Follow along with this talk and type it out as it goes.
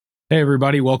Hey,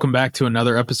 everybody. Welcome back to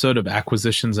another episode of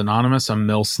Acquisitions Anonymous. I'm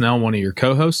Mil Snell, one of your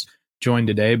co-hosts, joined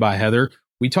today by Heather.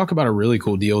 We talk about a really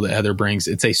cool deal that Heather brings.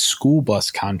 It's a school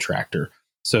bus contractor.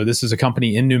 So this is a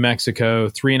company in New Mexico,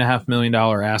 $3.5 million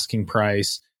asking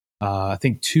price, I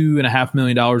think $2.5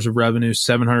 million of revenue,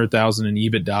 $700,000 in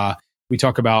EBITDA. We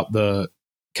talk about the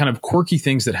kind of quirky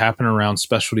things that happen around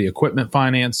specialty equipment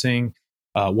financing,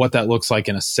 what that looks like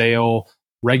in a sale,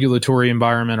 regulatory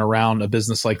environment around a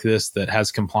business like this that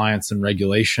has compliance and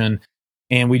regulation.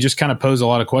 And we just kind of pose a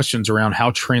lot of questions around how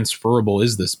transferable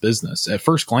is this business. At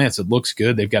first glance, it looks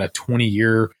good. They've got a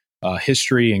 20-year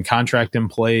history and contract in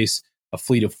place, a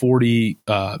fleet of 40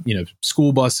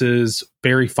 school buses,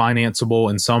 very financeable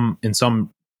in some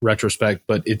retrospect,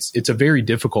 but it's a very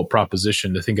difficult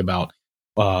proposition to think about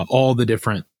all the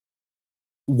different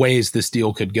ways this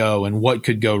deal could go and what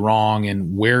could go wrong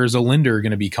and where's a lender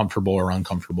going to be comfortable or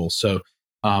uncomfortable. So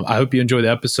I hope you enjoy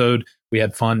the episode. We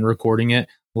had fun recording it.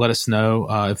 Let us know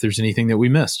if there's anything that we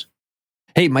missed.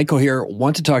 Hey, Michael here.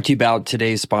 Want to talk to you about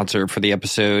today's sponsor for the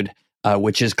episode,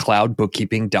 which is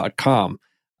cloudbookkeeping.com.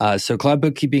 So Cloud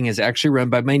Bookkeeping is actually run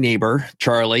by my neighbor,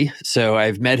 Charlie. So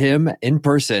I've met him in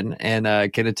person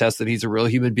and can attest that he's a real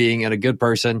human being and a good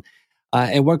person.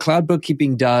 And what Cloud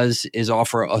Bookkeeping does is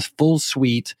offer a full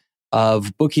suite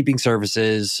of bookkeeping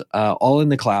services, all in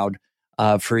the cloud,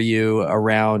 for you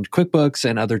around QuickBooks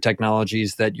and other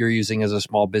technologies that you're using as a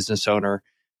small business owner.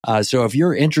 So if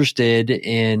you're interested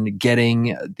in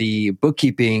getting the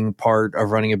bookkeeping part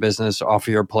of running a business off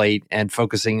of your plate and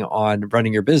focusing on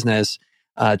running your business,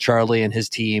 Charlie and his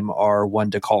team are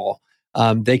one to call.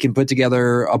 They can put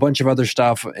together a bunch of other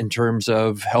stuff in terms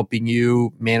of helping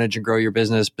you manage and grow your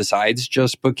business besides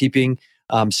just bookkeeping,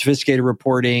 sophisticated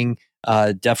reporting,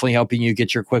 definitely helping you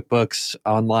get your QuickBooks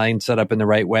online set up in the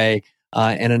right way,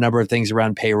 and a number of things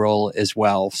around payroll as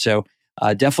well. So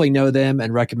definitely know them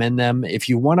and recommend them. If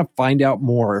you want to find out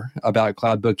more about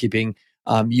Cloud Bookkeeping,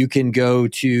 you can go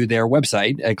to their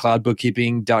website at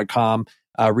cloudbookkeeping.com.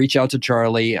 Reach out to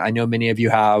Charlie. I know many of you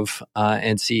have,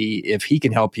 and see if he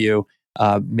can help you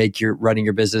make your running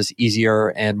your business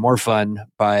easier and more fun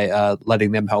by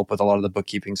letting them help with a lot of the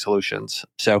bookkeeping solutions.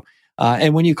 So,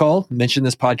 and when you call, mention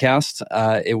this podcast.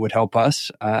 It would help us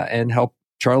and help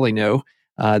Charlie know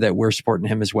that we're supporting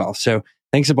him as well. So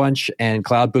thanks a bunch, and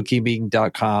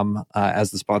cloudbookkeeping.com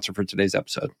as the sponsor for today's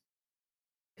episode.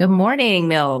 Good morning,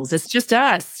 Mills. It's just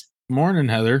us. Morning,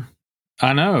 Heather.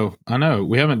 I know.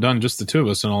 We haven't done just the two of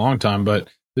us in a long time, but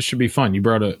this should be fun. You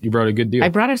brought a good deal. I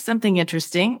brought us something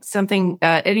interesting, something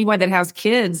anyone that has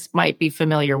kids might be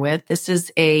familiar with. This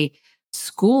is a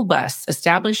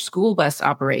established school bus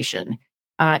operation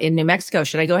in New Mexico.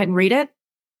 Should I go ahead and read it?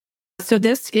 So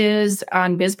this is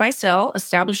on BizBuySell,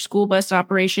 established school bus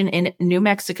operation in New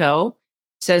Mexico.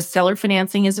 Says seller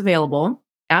financing is available.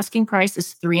 Asking price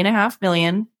is $3.5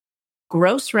 million.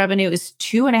 Gross revenue is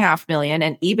 $2.5 million,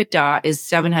 and EBITDA is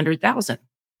 $700,000.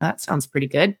 That sounds pretty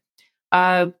good.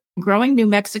 Growing New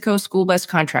Mexico school bus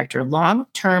contractor,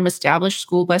 long-term established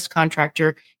school bus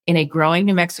contractor in a growing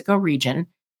New Mexico region.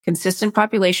 Consistent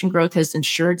population growth has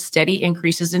ensured steady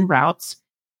increases in routes.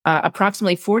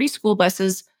 Approximately 40 school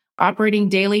buses operating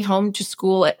daily home to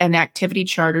school and activity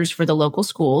charters for the local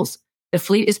schools. The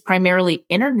fleet is primarily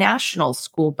international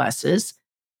school buses,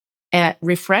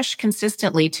 refreshed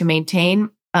consistently to maintain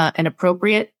an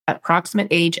approximate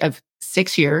age of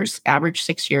 6 years, average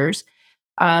 6 years.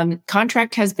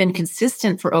 Contract has been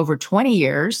consistent for over 20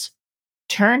 years.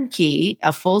 Turnkey,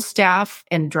 a full staff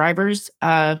and driver's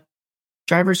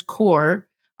core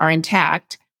are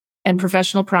intact, and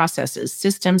professional processes,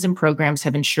 systems, and programs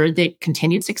have ensured the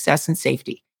continued success and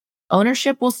safety.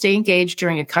 Ownership will stay engaged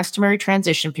during a customary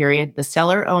transition period. The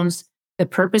seller owns the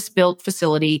purpose-built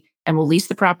facility and will lease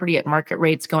the property at market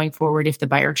rates going forward if the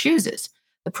buyer chooses.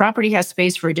 The property has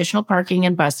space for additional parking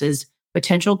and buses.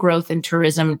 Potential growth in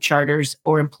tourism, charters,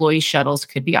 or employee shuttles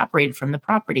could be operated from the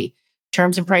property.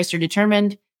 Terms and price are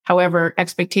determined. However,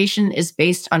 expectation is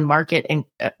based on market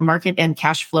and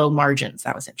cash flow margins.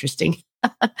 That was interesting.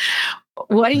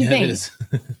 What do you think?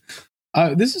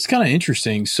 This is kind of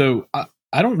interesting. So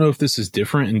I don't know if this is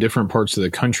different in different parts of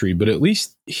the country, but at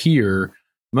least here,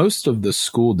 most of the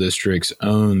school districts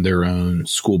own their own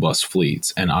school bus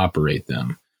fleets and operate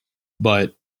them.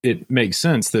 But it makes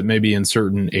sense that maybe in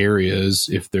certain areas,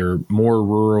 if they're more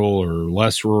rural or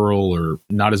less rural or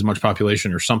not as much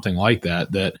population or something like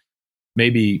that, that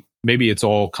maybe it's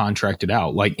all contracted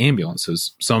out, like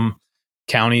ambulances. Some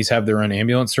counties have their own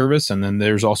ambulance service, and then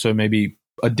there's also maybe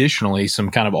additionally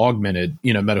some kind of augmented,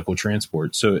 medical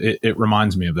transport. So it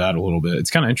reminds me of that a little bit.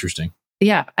 It's kind of interesting.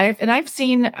 Yeah, I've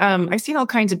seen all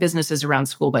kinds of businesses around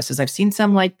school buses. I've seen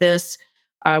some like this.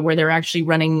 where they're actually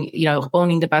running,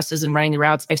 owning the buses and running the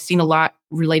routes. I've seen a lot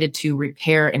related to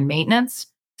repair and maintenance,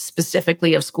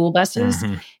 specifically of school buses.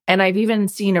 Mm-hmm. And I've even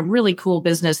seen a really cool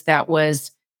business that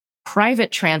was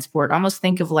private transport. Almost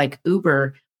think of like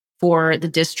Uber for the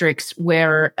districts,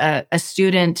 where a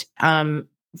student,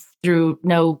 through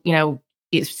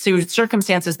through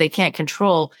circumstances they can't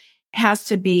control, has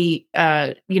to be,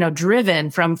 driven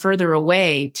from further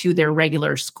away to their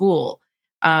regular school.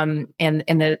 And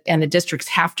the districts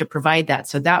have to provide that.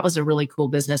 So that was a really cool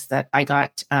business that I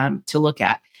got to look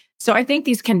at. So I think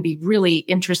these can be really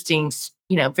interesting,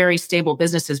 very stable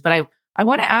businesses. But I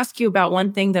want to ask you about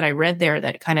one thing that I read there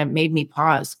that kind of made me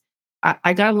pause.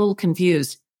 I got a little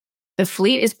confused. The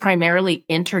fleet is primarily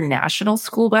international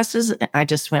school buses. I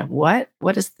just went, what?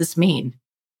 What does this mean?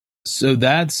 So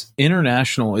that's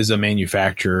international is a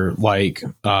manufacturer like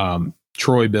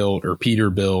Troy built or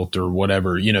Peterbilt or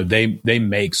whatever. They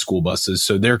make school buses.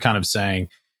 So they're kind of saying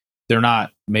they're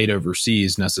not made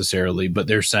overseas necessarily, but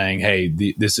they're saying, hey,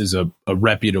 this is a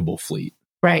reputable fleet.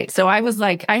 Right. So I was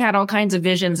like, I had all kinds of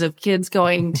visions of kids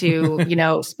going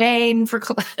to, Spain for.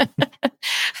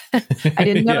 I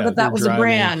didn't know that was a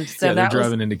brand. So they're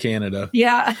driving into Canada.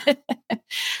 Yeah.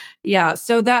 Yeah.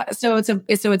 So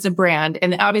it's a brand,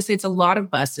 and obviously it's a lot of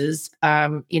buses.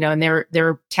 And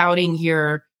they're touting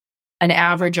here an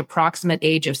average approximate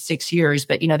age of 6 years,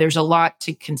 but there's a lot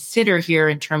to consider here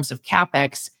in terms of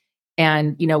CapEx.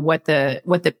 And what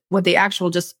the actual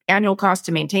just annual cost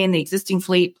to maintain the existing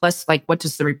fleet, plus like what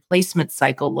does the replacement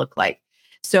cycle look like?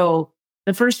 So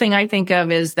the first thing I think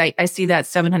of is that I see that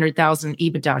 700,000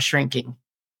 EBITDA shrinking.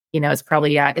 It's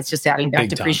probably it's just adding back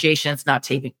depreciation. It's not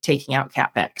taking out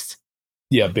CapEx.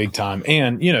 Yeah, big time.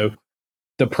 And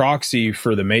the proxy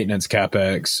for the maintenance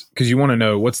CapEx, because you want to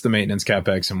know what's the maintenance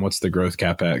CapEx and what's the growth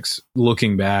CapEx.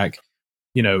 Looking back,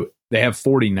 they have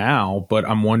 40 now, but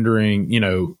I'm wondering,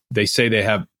 they say they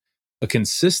have a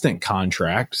consistent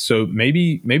contract. So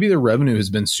maybe their revenue has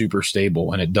been super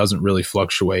stable and it doesn't really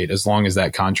fluctuate as long as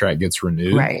that contract gets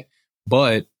renewed. Right.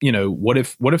 But, what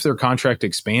if their contract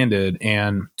expanded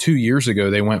and 2 years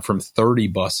ago they went from 30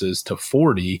 buses to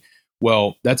 40?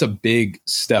 Well, that's a big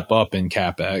step up in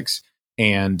CapEx.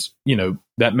 And,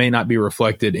 that may not be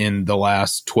reflected in the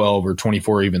last 12 or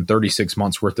 24, or even 36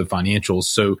 months worth of financials.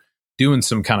 So doing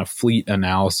some kind of fleet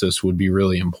analysis would be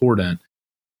really important.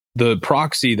 The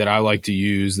proxy that I like to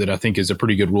use that I think is a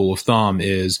pretty good rule of thumb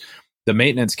is the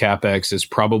maintenance CapEx is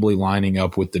probably lining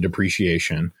up with the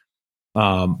depreciation.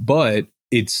 But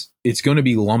it's going to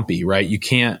be lumpy, right? You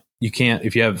can't,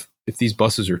 if these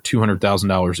buses are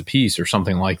 $200,000 a piece or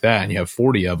something like that, and you have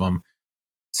 40 of them,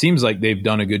 it seems like they've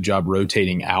done a good job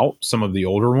rotating out some of the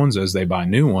older ones as they buy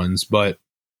new ones. But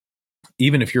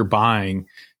even if you're buying,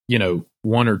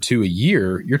 one or two a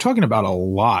year, you're talking about a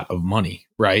lot of money,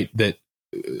 right? That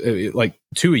like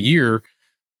two a year,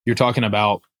 you're talking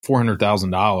about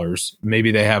 $400,000.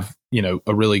 Maybe they have,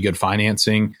 a really good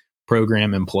financing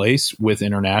program in place with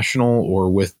international or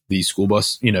with the school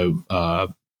bus, kind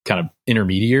of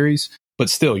intermediaries. But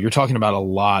still, you're talking about a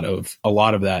lot of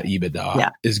that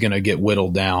EBITDA is going to get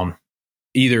whittled down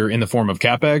either in the form of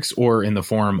CapEx or in the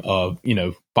form of,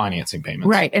 financing payments.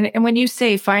 Right. And when you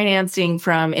say financing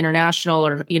from international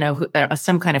or,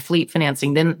 some kind of fleet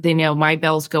financing, then my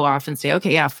bells go off and say,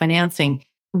 okay, yeah, financing.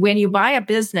 When you buy a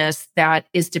business that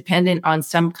is dependent on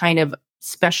some kind of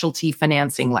specialty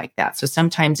financing like that. So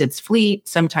sometimes it's fleet,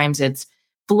 sometimes it's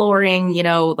flooring,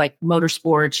 like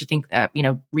motorsports, you think that,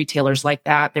 retailers like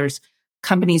that. There's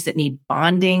companies that need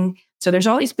bonding. So there's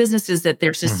all these businesses that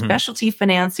there's a specialty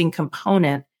financing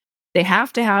component. They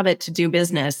have to have it to do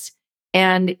business.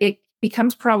 And it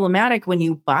becomes problematic when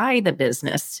you buy the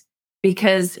business,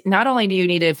 because not only do you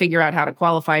need to figure out how to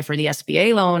qualify for the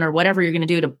SBA loan or whatever you're going to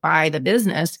do to buy the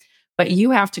business, but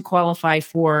you have to qualify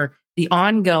for the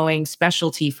ongoing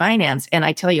specialty finance. And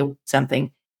I tell you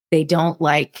something, they don't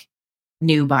like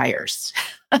new buyers.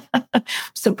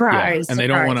 Surprise. Yeah, and they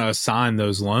don't want to assign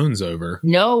those loans over.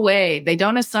 No way. They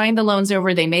don't assign the loans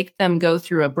over. They make them go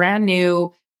through a brand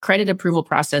new credit approval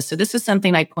process. So this is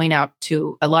something I point out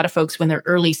to a lot of folks when they're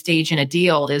early stage in a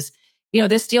deal is,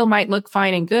 this deal might look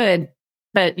fine and good,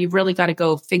 but you've really got to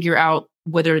go figure out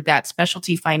whether that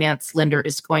specialty finance lender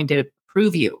is going to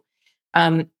approve you.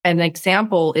 An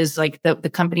example is like the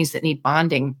companies that need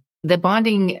bonding. The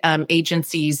bonding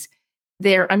agencies,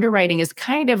 their underwriting is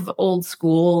kind of old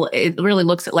school. It really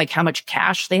looks at like how much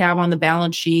cash they have on the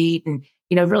balance sheet and,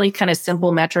 really kind of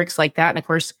simple metrics like that. And of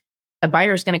course, a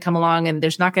buyer is going to come along and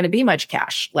there's not going to be much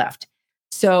cash left.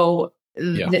 So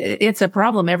it's a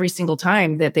problem every single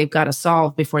time that they've got to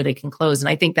solve before they can close. And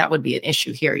I think that would be an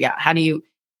issue here. Yeah.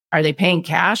 Are they paying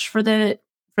cash for the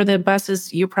for the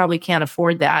buses, you probably can't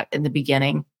afford that in the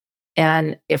beginning.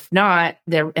 And if not,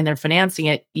 they're financing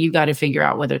it, you got to figure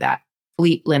out whether that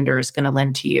fleet lender is going to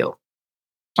lend to you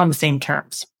on the same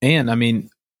terms. And I mean,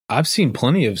 I've seen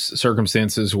plenty of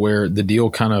circumstances where the deal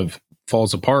kind of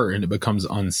falls apart and it becomes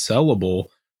unsellable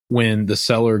when the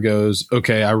seller goes,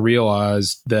 okay, I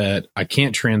realize that I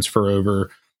can't transfer over,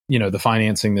 the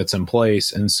financing that's in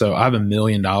place. And so I have $1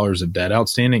 million of debt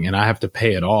outstanding and I have to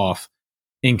pay it off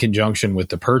in conjunction with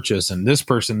the purchase. And this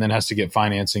person then has to get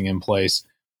financing in place,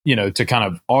 to kind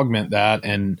of augment that,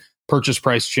 and purchase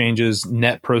price changes,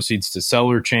 net proceeds to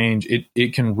seller change.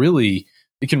 It can really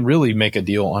make a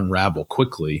deal unravel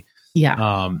quickly.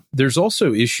 Yeah. There's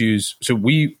also issues. So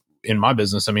in my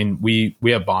business, I mean, we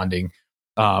have bonding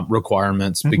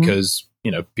requirements because,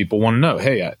 people want to know,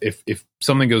 hey, if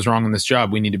something goes wrong in this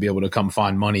job, we need to be able to come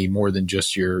find money more than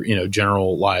just your,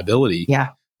 general liability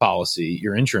policy,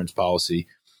 your insurance policy.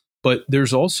 But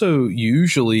there's also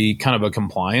usually kind of a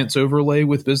compliance overlay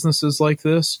with businesses like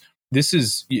this.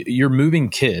 You're moving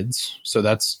kids, so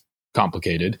that's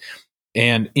complicated.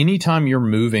 And anytime you're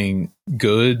moving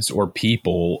goods or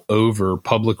people over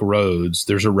public roads,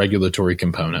 there's a regulatory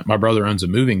component. My brother owns a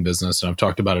moving business, and I've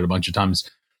talked about it a bunch of times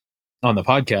on the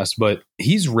podcast, but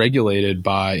he's regulated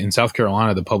by, in South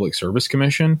Carolina, the Public Service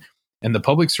Commission. And the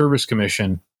Public Service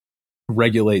Commission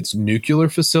regulates nuclear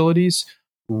facilities,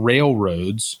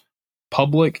 railroads,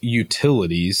 public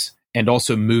utilities, and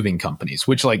also moving companies,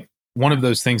 which like one of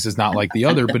those things is not like the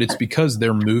other, but it's because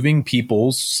they're moving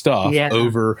people's stuff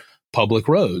over public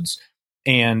roads.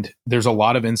 And there's a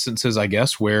lot of instances, I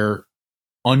guess, where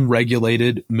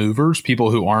unregulated movers,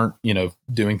 people who aren't,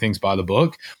 doing things by the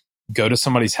book, go to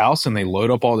somebody's house and they load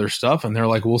up all their stuff and they're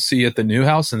like, we'll see you at the new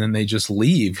house. And then they just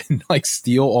leave and like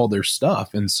steal all their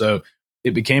stuff. And so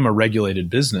it became a regulated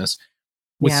business.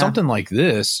 With something like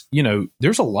this,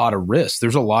 there's a lot of risks.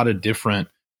 There's a lot of different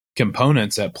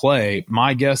components at play.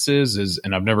 My guess is,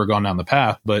 and I've never gone down the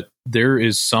path, but there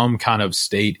is some kind of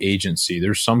state agency.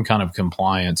 There's some kind of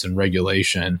compliance and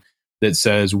regulation that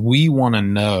says we want to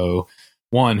know,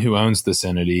 one, who owns this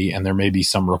entity, and there may be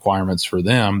some requirements for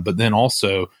them, but then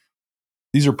also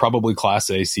these are probably Class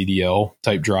A CDL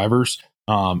type drivers,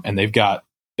 and they've got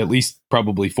at least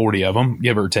probably 40 of them,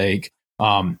 give or take.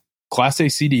 Class A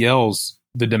CDLs,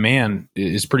 the demand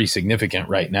is pretty significant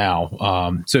right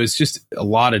now. So it's just a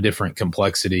lot of different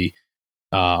complexity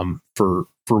for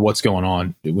what's going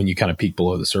on when you kind of peek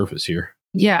below the surface here.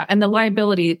 Yeah. And the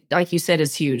liability, like you said,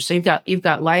 is huge. So you've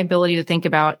got liability to think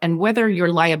about, and whether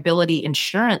your liability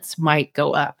insurance might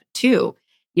go up too.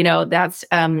 That's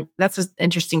an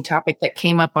interesting topic that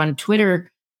came up on Twitter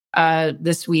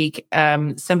this week.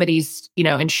 Somebody's,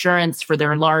 insurance for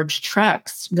their large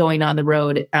trucks going on the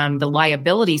road, the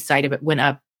liability side of it went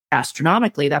up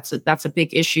astronomically. That's a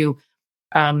big issue.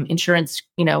 Insurance,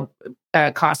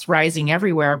 costs rising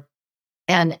everywhere.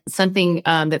 And something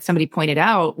that somebody pointed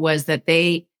out was that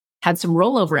they had some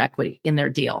rollover equity in their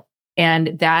deal.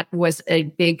 And that was a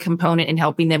big component in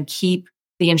helping them keep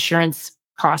the insurance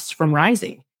costs from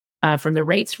rising, from the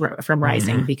rates from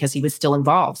rising, because he was still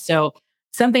involved. So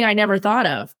something I never thought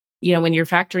of, when you're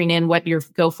factoring in what your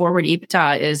go forward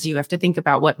EBITDA is, you have to think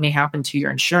about what may happen to your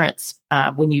insurance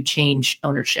when you change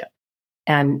ownership.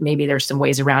 And maybe there's some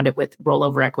ways around it with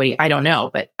rollover equity. I don't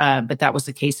know, but that was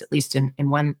the case, at least in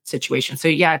one situation. So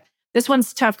yeah, this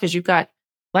one's tough because you've got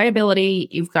liability,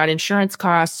 you've got insurance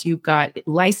costs, you've got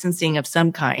licensing of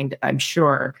some kind, I'm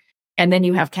sure. And then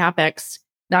you have CapEx,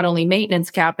 not only maintenance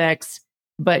CapEx,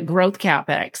 but growth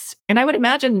CapEx. And I would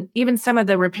imagine even some of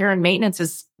the repair and maintenance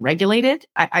is regulated.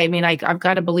 I've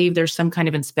got to believe there's some kind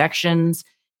of inspections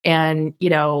and,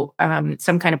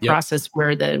 some kind of process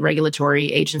where the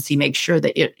regulatory agency makes sure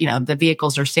that the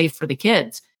vehicles are safe for the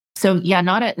kids. So yeah,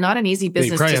 not an easy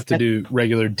business. You probably have to do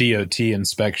regular DOT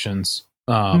inspections.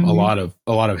 A lot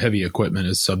of heavy equipment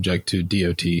is subject to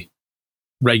DOT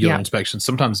regular inspections,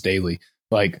 sometimes daily.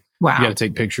 Like you got to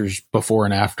take pictures before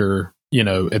and after,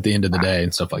 at the end of the day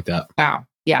and stuff like that. Wow.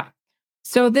 Yeah.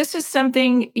 So this is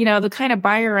something, the kind of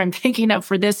buyer I'm thinking of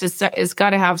for this is got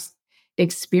to have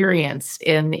experience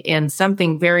in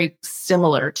something very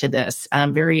similar to this,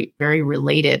 very, very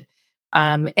related.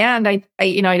 And I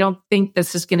don't think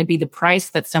this is going to be the price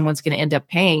that someone's going to end up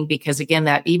paying, because again,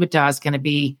 that EBITDA is going to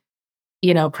be,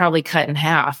 probably cut in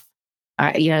half.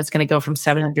 It's going to go from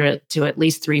 700 to at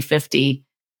least 350.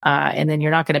 And then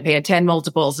you're not going to pay a 10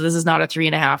 multiple. So this is not a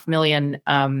 $3.5 million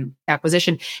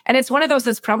acquisition. And it's one of those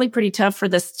that's probably pretty tough for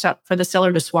the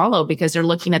seller to swallow, because they're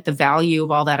looking at the value of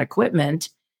all that equipment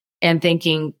and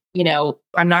thinking,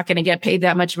 I'm not going to get paid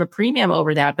that much of a premium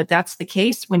over that. But that's the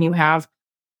case when you have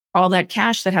all that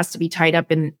cash that has to be tied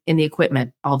up in the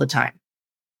equipment all the time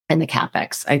and the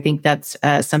CapEx. I think that's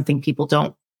something people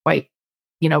don't quite,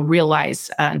 realize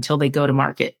until they go to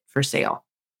market for sale.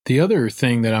 The other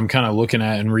thing that I'm kind of looking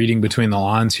at and reading between the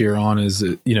lines here on is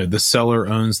that, the seller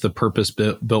owns the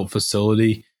purpose-built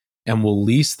facility and will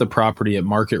lease the property at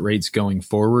market rates going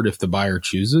forward if the buyer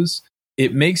chooses.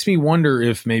 It makes me wonder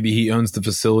if maybe he owns the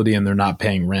facility and they're not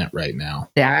paying rent right now.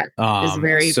 That is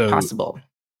very possible.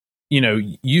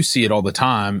 You see it all the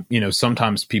time.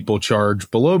 Sometimes people charge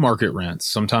below market rents.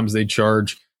 Sometimes they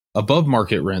charge above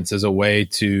market rents as a way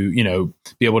to,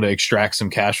 be able to extract some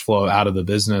cash flow out of the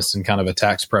business in kind of a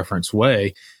tax preference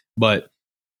way. But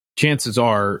chances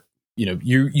are,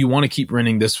 you want to keep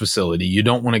renting this facility. You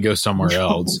don't want to go somewhere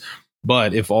else.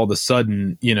 But if all of a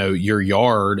sudden, your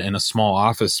yard and a small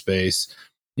office space,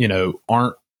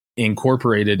 aren't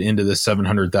incorporated into the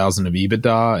 700,000 of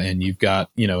EBITDA, and you've got,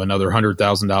 another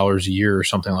 $100,000 a year or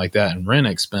something like that in rent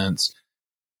expense,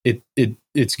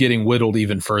 it's getting whittled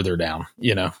even further down,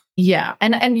 Yeah.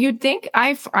 And you'd think,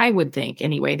 I would think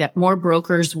anyway, that more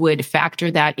brokers would factor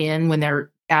that in when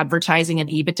they're advertising an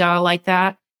EBITDA like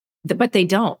that, but they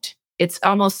don't. It's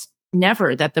almost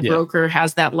never that the broker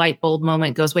has that light bulb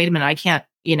moment, goes, wait a minute, I can't,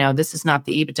 this is not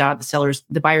the EBITDA.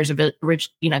 The buyers are going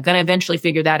to eventually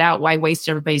figure that out. Why waste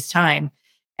everybody's time?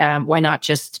 Why not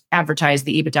just advertise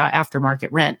the EBITDA after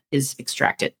market rent is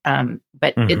extracted?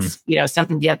 But it's,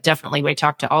 something that definitely we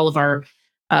talk to all of our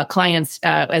clients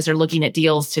as they're looking at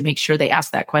deals to make sure they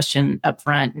ask that question up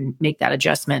front and make that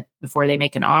adjustment before they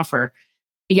make an offer.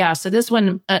 Yeah, so this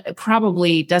one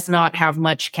probably does not have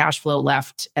much cash flow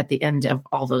left at the end of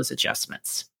all those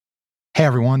adjustments. Hey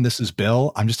everyone, this is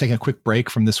Bill. I'm just taking a quick break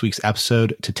from this week's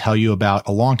episode to tell you about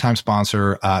a longtime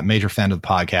sponsor, major fan of the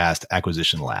podcast,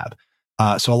 Acquisition Lab.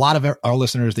 So a lot of our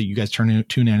listeners that you guys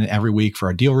tune in every week for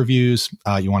our deal reviews.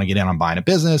 You want to get in on buying a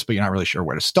business, but you're not really sure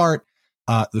where to start.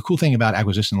 The cool thing about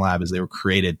Acquisition Lab is they were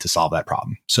created to solve that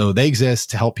problem. So they exist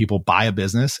to help people buy a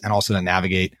business and also to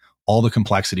navigate all the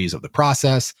complexities of the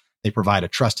process. They provide a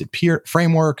trusted peer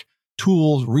framework,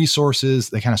 tools,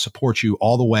 resources. They kind of support you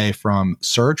all the way from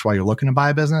search while you're looking to buy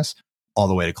a business all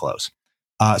the way to close.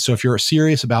 So if you're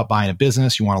serious about buying a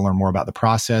business, you want to learn more about the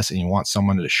process and you want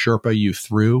someone to Sherpa you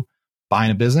through buying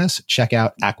a business, check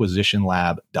out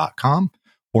acquisitionlab.com,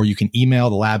 or you can email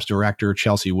the lab's director,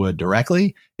 Chelsea Wood,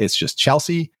 directly. It's just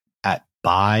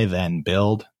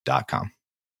chelsea@buythenbuild.com.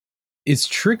 It's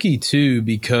tricky too,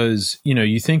 because,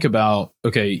 you think about,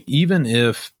 okay, even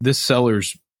if this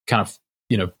seller's kind of,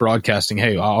 broadcasting,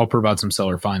 hey, I'll provide some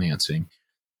seller financing.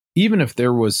 Even if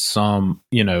there was some,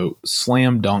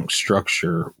 slam dunk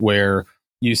structure where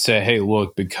you say, hey,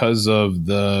 look, because of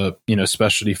the,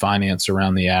 specialty finance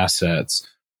around the assets,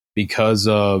 because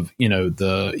of,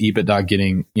 the EBITDA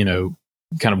getting,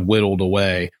 kind of whittled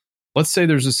away. Let's say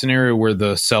there's a scenario where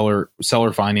the seller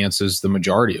finances the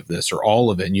majority of this or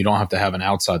all of it, and you don't have to have an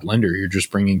outside lender. You're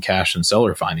just bringing cash and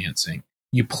seller financing.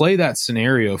 You play that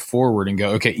scenario forward and go,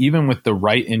 okay, even with the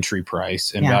right entry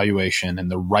price and valuation and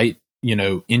the right,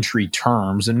 entry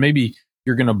terms, and maybe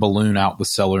you're going to balloon out the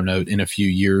seller note in a few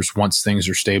years once things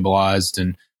are stabilized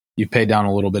and you've paid down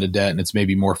a little bit of debt and it's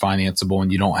maybe more financeable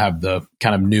and you don't have the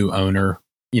kind of new owner,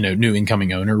 new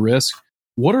incoming owner risk.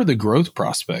 What are the growth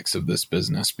prospects of this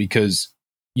business? Because,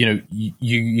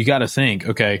 you got to think,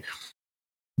 okay,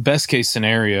 best case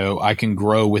scenario, I can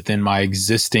grow within my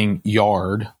existing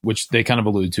yard, which they kind of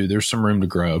allude to. There's some room to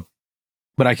grow,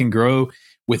 but I can grow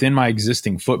within my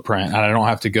existing footprint and I don't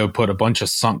have to go put a bunch of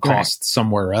sunk costs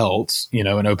somewhere else,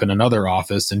 and open another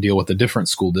office and deal with a different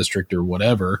school district or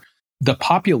whatever. The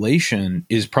population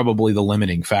is probably the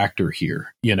limiting factor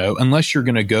here, unless you're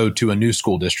going to go to a new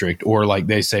school district or, like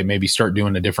they say, maybe start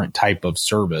doing a different type of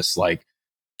service like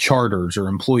charters or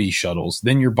employee shuttles.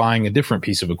 Then you're buying a different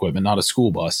piece of equipment, not a school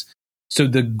bus. So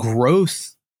the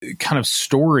growth kind of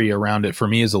story around it for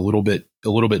me is a little bit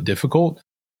difficult.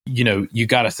 You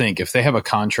got to think, if they have a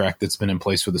contract that's been in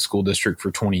place with the school district for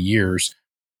 20 years,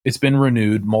 it's been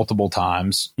renewed multiple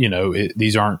times. They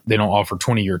don't offer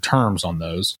 20-year terms on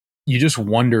those. You just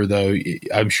wonder, though,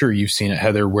 I'm sure you've seen it,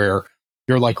 Heather, where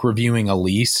you're like reviewing a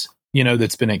lease,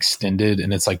 that's been extended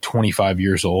and it's like 25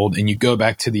 years old. And you go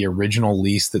back to the original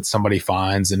lease that somebody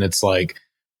finds and it's like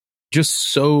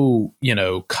just so,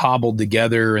 cobbled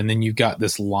together. And then you've got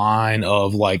this line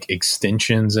of like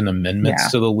extensions and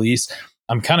amendments to the lease.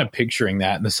 I'm kind of picturing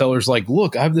that. And the seller's like,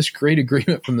 look, I have this great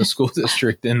agreement from the school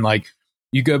district. And like,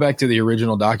 you go back to the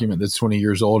original document that's 20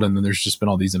 years old, and then there's just been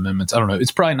all these amendments. I don't know.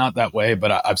 It's probably not that way,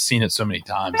 but I've seen it so many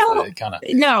times that it kind of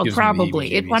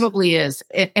probably. It probably is.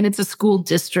 And it's a school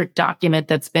district document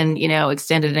that's been,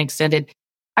 extended and extended.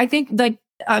 I think like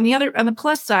on the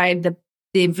plus side,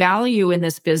 the value in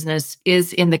this business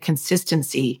is in the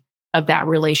consistency of that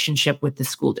relationship with the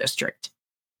school district.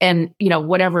 And,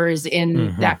 whatever is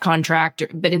in that contract,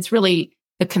 but it's really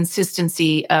the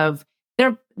consistency of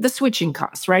the switching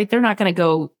costs, right? They're not going to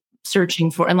go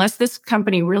searching for, unless this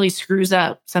company really screws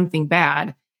up something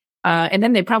bad. And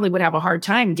then they probably would have a hard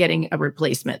time getting a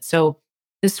replacement. So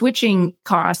the switching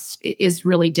cost is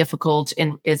really difficult,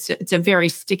 and it's a very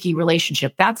sticky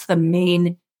relationship. That's the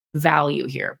main value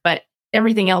here. But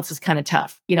everything else is kind of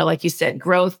tough. Like you said,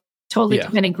 growth, totally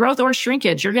depending, growth or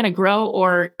shrinkage. You're going to grow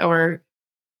or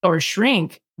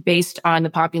shrink based on the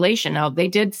population. Now, they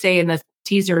did say in the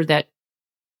teaser that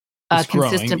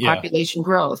consistent population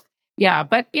growth. Yeah,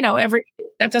 but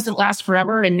that doesn't last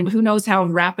forever, and who knows how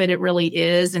rapid it really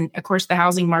is. And of course, the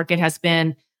housing market has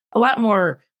been a lot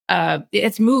more.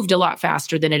 It's moved a lot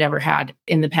faster than it ever had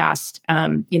in the past.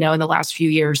 In the last few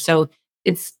years, so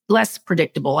it's less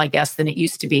predictable, I guess, than it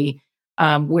used to be.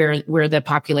 Where the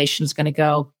population is going to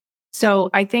go. So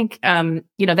I think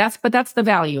that's the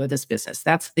value of this business.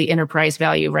 That's the enterprise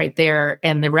value right there,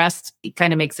 and the rest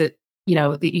kind of makes it.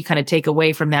 You kind of take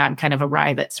away from that and kind of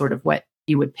arrive at sort of what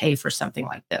you would pay for something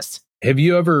like this. Have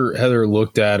you ever, Heather,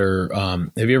 looked at or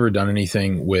have you ever done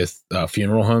anything with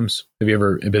funeral homes? Have you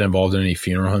ever been involved in any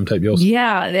funeral home type deals?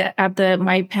 Yeah, at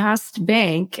my past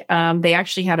bank, they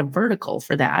actually had a vertical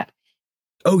for that.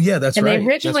 Oh yeah, that's right. And they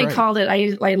originally called it.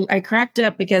 I cracked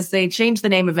up because they changed the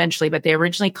name eventually, but they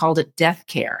originally called it death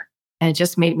care, and it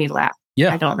just made me laugh.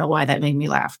 Yeah, I don't know why that made me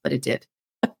laugh, but it did.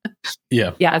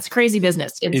 Yeah, it's crazy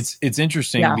business. It's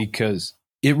interesting because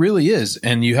it really is,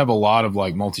 and you have a lot of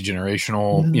like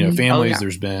multi-generational, families.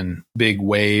 There's been big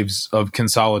waves of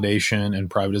consolidation and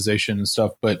privatization and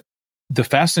stuff. But the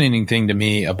fascinating thing to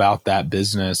me about that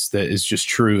business that is just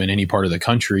true in any part of the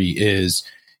country is,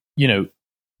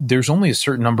 there's only a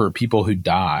certain number of people who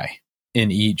die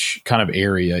in each kind of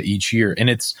area each year, and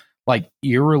it's like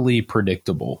eerily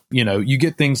predictable. You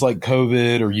get things like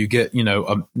COVID, or you get,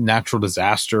 a natural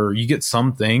disaster, you get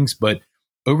some things, but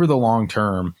over the long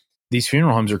term, these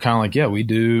funeral homes are kind of like, we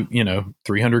do,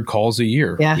 300 calls a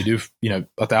year. Yeah. We do,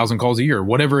 1,000 calls a year,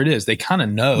 whatever it is. They kind of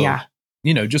know,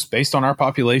 just based on our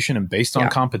population and based on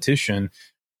competition,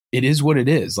 it is what it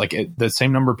is. Like the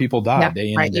same number of people die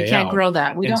day in and day out. You can't grow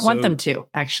that. We don't want them to,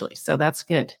 actually. So that's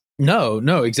good.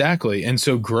 No, exactly. And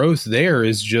so growth there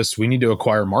is just, we need to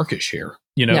acquire market share,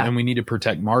 and we need to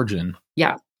protect margin.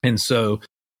 Yeah. And so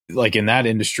like in that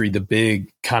industry, the big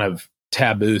kind of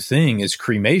taboo thing is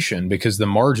cremation, because the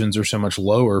margins are so much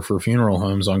lower for funeral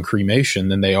homes on cremation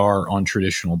than they are on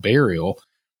traditional burial.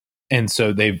 And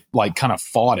so they've like kind of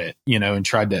fought it, and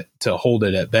tried to hold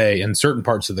it at bay. And certain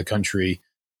parts of the country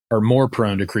are more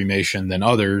prone to cremation than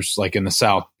others. Like in the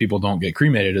South, people don't get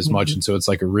cremated as much. And so it's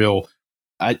like a real,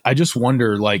 I just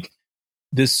wonder, like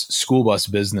this school bus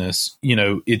business,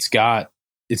 it's got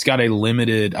a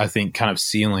limited, I think, kind of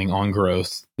ceiling on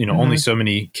growth. Only so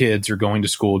many kids are going to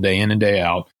school day in and day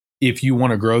out. If you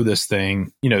want to grow this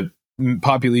thing,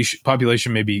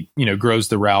 population maybe, grows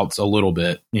the routes a little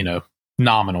bit,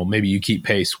 nominal. Maybe you keep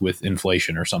pace with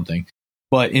inflation or something.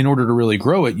 But in order to really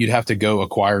grow it, you'd have to go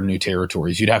acquire new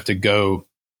territories. You'd have to go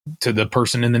to the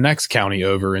person in the next county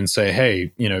over and say,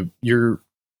 hey,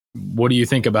 what do you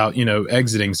think about,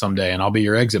 exiting someday, and I'll be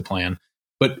your exit plan.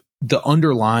 But the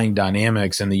underlying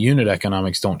dynamics and the unit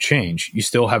economics don't change. You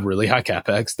still have really high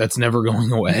CapEx. That's never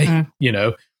going away.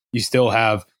 You still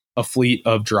have a fleet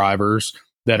of drivers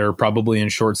that are probably in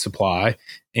short supply,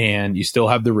 and you still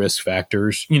have the risk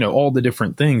factors, all the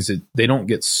different things that they don't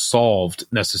get solved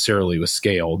necessarily with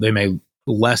scale. They may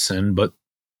lessen, but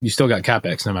you still got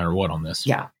CapEx no matter what on this.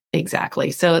 Yeah, exactly.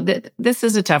 So this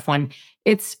is a tough one.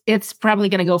 It's probably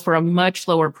going to go for a much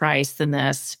lower price than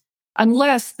this,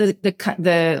 unless the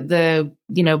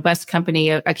bus company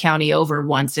a county over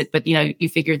wants it. But you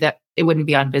figured that it wouldn't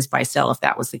be on biz buy sell if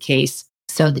that was the case.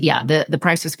 So the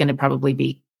price is going to probably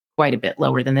be quite a bit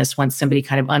lower than this once somebody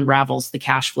kind of unravels the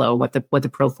cash flow, what the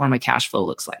pro forma cash flow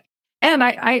looks like. And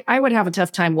I would have a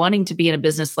tough time wanting to be in a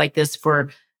business like this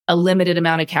for a limited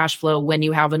amount of cash flow when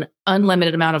you have an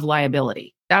unlimited amount of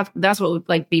liability. That's what would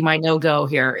like be my no-go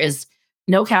here, is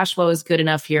no cash flow is good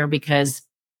enough here because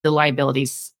the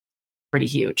liability's pretty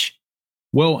huge.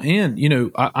 Well, and,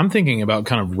 I'm thinking about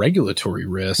kind of regulatory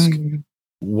risk.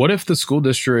 What if the school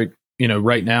district,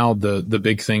 right now, the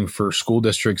big thing for school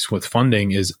districts with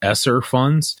funding is ESSER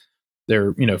funds.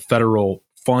 They're, federal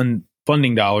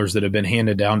funding dollars that have been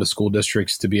handed down to school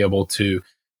districts to be able to,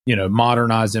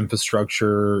 modernize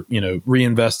infrastructure,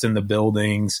 reinvest in the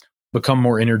buildings, become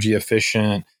more energy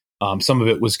efficient, Some of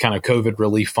it was kind of COVID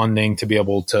relief funding to be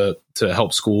able to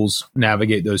help schools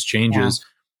navigate those changes. Yeah.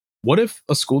 What if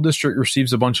a school district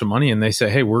receives a bunch of money and they say,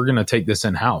 "Hey, we're going to take this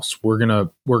in house. We're going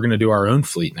to do our own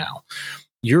fleet now."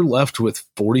 You're left with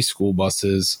 40 school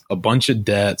buses, a bunch of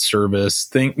debt service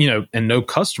and no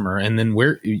customer. And then what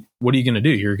are you going to do?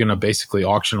 You're going to basically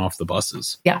auction off the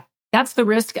buses. Yeah. That's the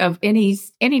risk of any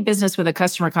business with a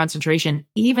customer concentration,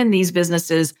 even these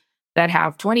businesses that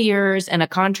have 20 years and a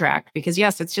contract, because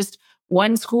yes, it's just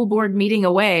one school board meeting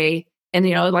away. And,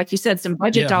 like you said, some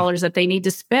budget dollars that they need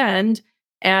to spend,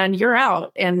 and you're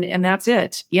out, and that's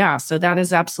it. Yeah. So that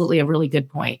is absolutely a really good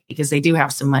point, because they do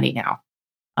have some money now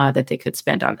that they could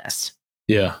spend on this.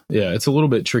 Yeah. Yeah. It's a little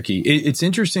bit tricky. It's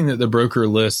interesting that the broker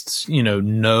lists,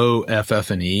 no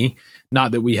FF&E,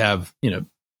 not that we have,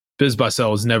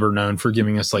 BizBuySell is never known for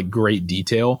giving us like great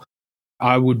detail.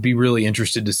 I would be really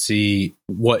interested to see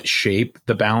what shape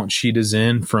the balance sheet is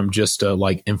in from just a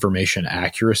like information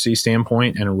accuracy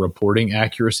standpoint and a reporting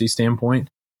accuracy standpoint.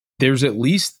 There's at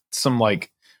least some like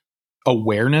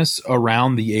awareness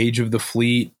around the age of the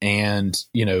fleet, and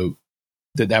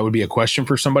that would be a question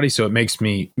for somebody. So it makes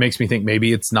me think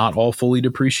maybe it's not all fully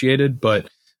depreciated, but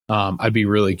I'd be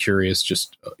really curious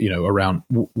just around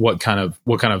what kind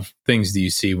of things do you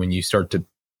see when you start to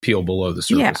peel below the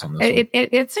surface on this?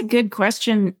 It's a good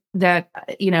question that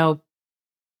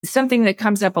something that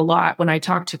comes up a lot when I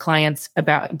talk to clients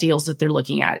about deals that they're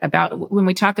looking at, about when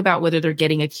we talk about whether they're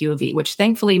getting a QOV, which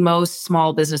thankfully most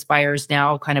small business buyers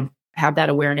now kind of have that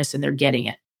awareness and they're getting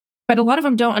it. But a lot of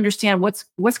them don't understand what's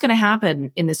going to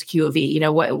happen in this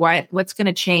QOV. What's going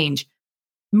to change.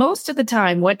 Most of the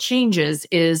time, what changes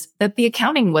is that the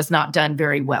accounting was not done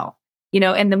very well.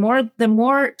 And the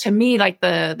more to me, like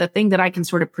the thing that I can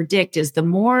sort of predict is the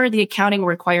more the accounting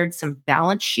required some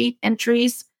balance sheet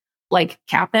entries, like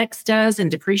CapEx does, and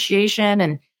depreciation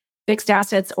and fixed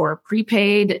assets or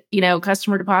prepaid,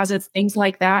 customer deposits, things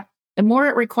like that. The more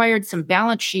it required some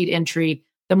balance sheet entry,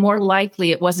 the more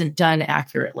likely it wasn't done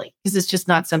accurately, because it's just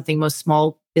not something most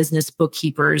small business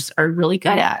bookkeepers are really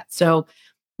good at. So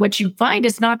what you find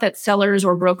is not that sellers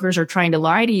or brokers are trying to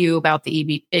lie to you about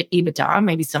the EBITDA.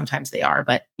 Maybe sometimes they are,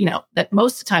 but that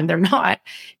most of the time they're not.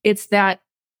 It's that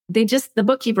the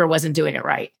bookkeeper wasn't doing it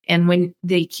right. And when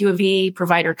the QOV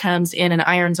provider comes in and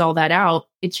irons all that out,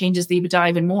 it changes the EBITDA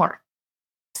even more.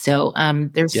 So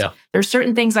there's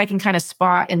certain things I can kind of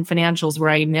spot in financials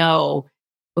where I know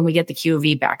when we get the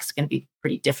QOV back, it's going to be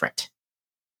pretty different.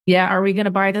 Yeah. Are we going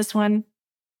to buy this one?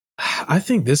 I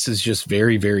think this is just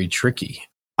very, very tricky.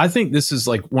 I think this is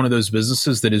like one of those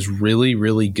businesses that is really,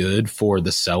 really good for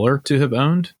the seller to have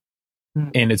owned.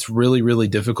 And it's really, really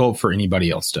difficult for anybody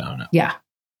else to own it. Yeah.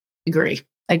 Agree.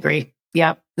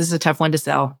 Yeah. This is a tough one to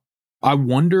sell. I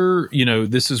wonder,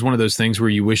 this is one of those things where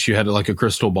you wish you had like a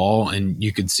crystal ball and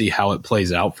you could see how it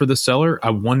plays out for the seller. I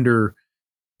wonder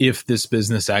if this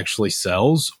business actually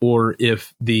sells, or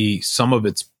if some of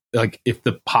its, like, if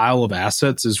the pile of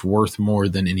assets is worth more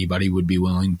than anybody would be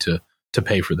willing to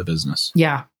pay for the business.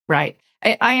 Yeah, right.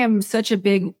 I am such a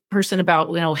big person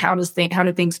about, how do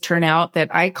things turn out,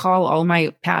 that I call all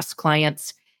my past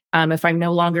clients. If I'm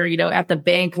no longer, at the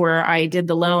bank where I did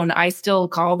the loan, I still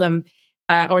call them,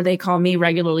 or they call me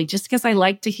regularly, just because I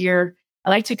like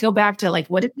to go back to like,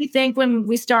 what did we think when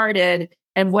we started?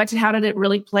 And how did it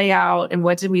really play out? And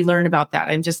what did we learn about that?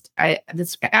 And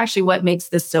that's actually what makes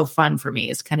this so fun for me,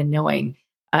 is kind of knowing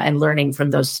and learning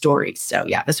from those stories. So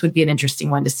yeah, this would be an interesting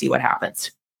one to see what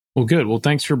happens. Well, good. Well,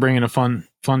 thanks for bringing a fun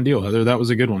deal, Heather. That was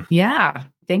a good one. Yeah.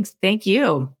 Thanks. Thank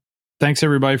you. Thanks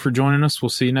everybody for joining us. We'll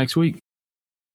see you next week.